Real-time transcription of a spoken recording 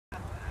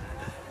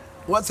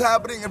What's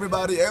happening,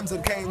 everybody?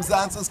 MZK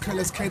Mzansa's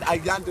Curtis Kate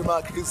Ayanda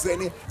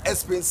Markizeni.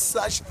 It's been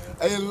such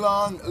a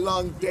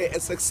long day, a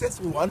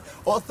successful one.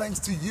 All thanks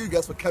to you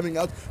guys for coming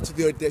out to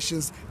the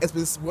auditions. It's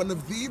been one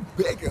of the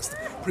biggest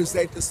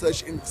presenter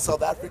search in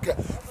South Africa.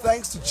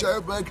 Thanks to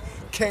Joburg,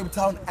 Cape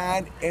Town,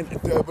 and in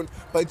Durban.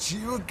 But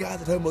you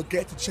guys at home will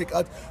get to check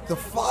out the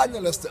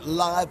finalists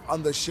live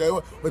on the show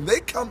when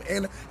they come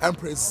in and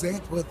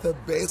present with the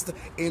best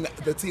in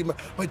the team.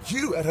 But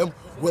you at home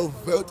will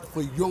vote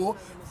for your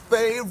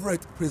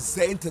favorite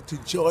presenter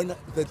to join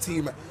the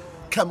team.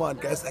 Come on,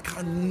 guys, I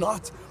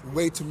cannot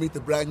wait to meet the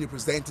brand new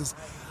presenters.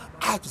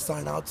 I have to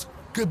sign out.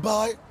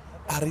 Goodbye,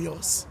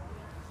 adios.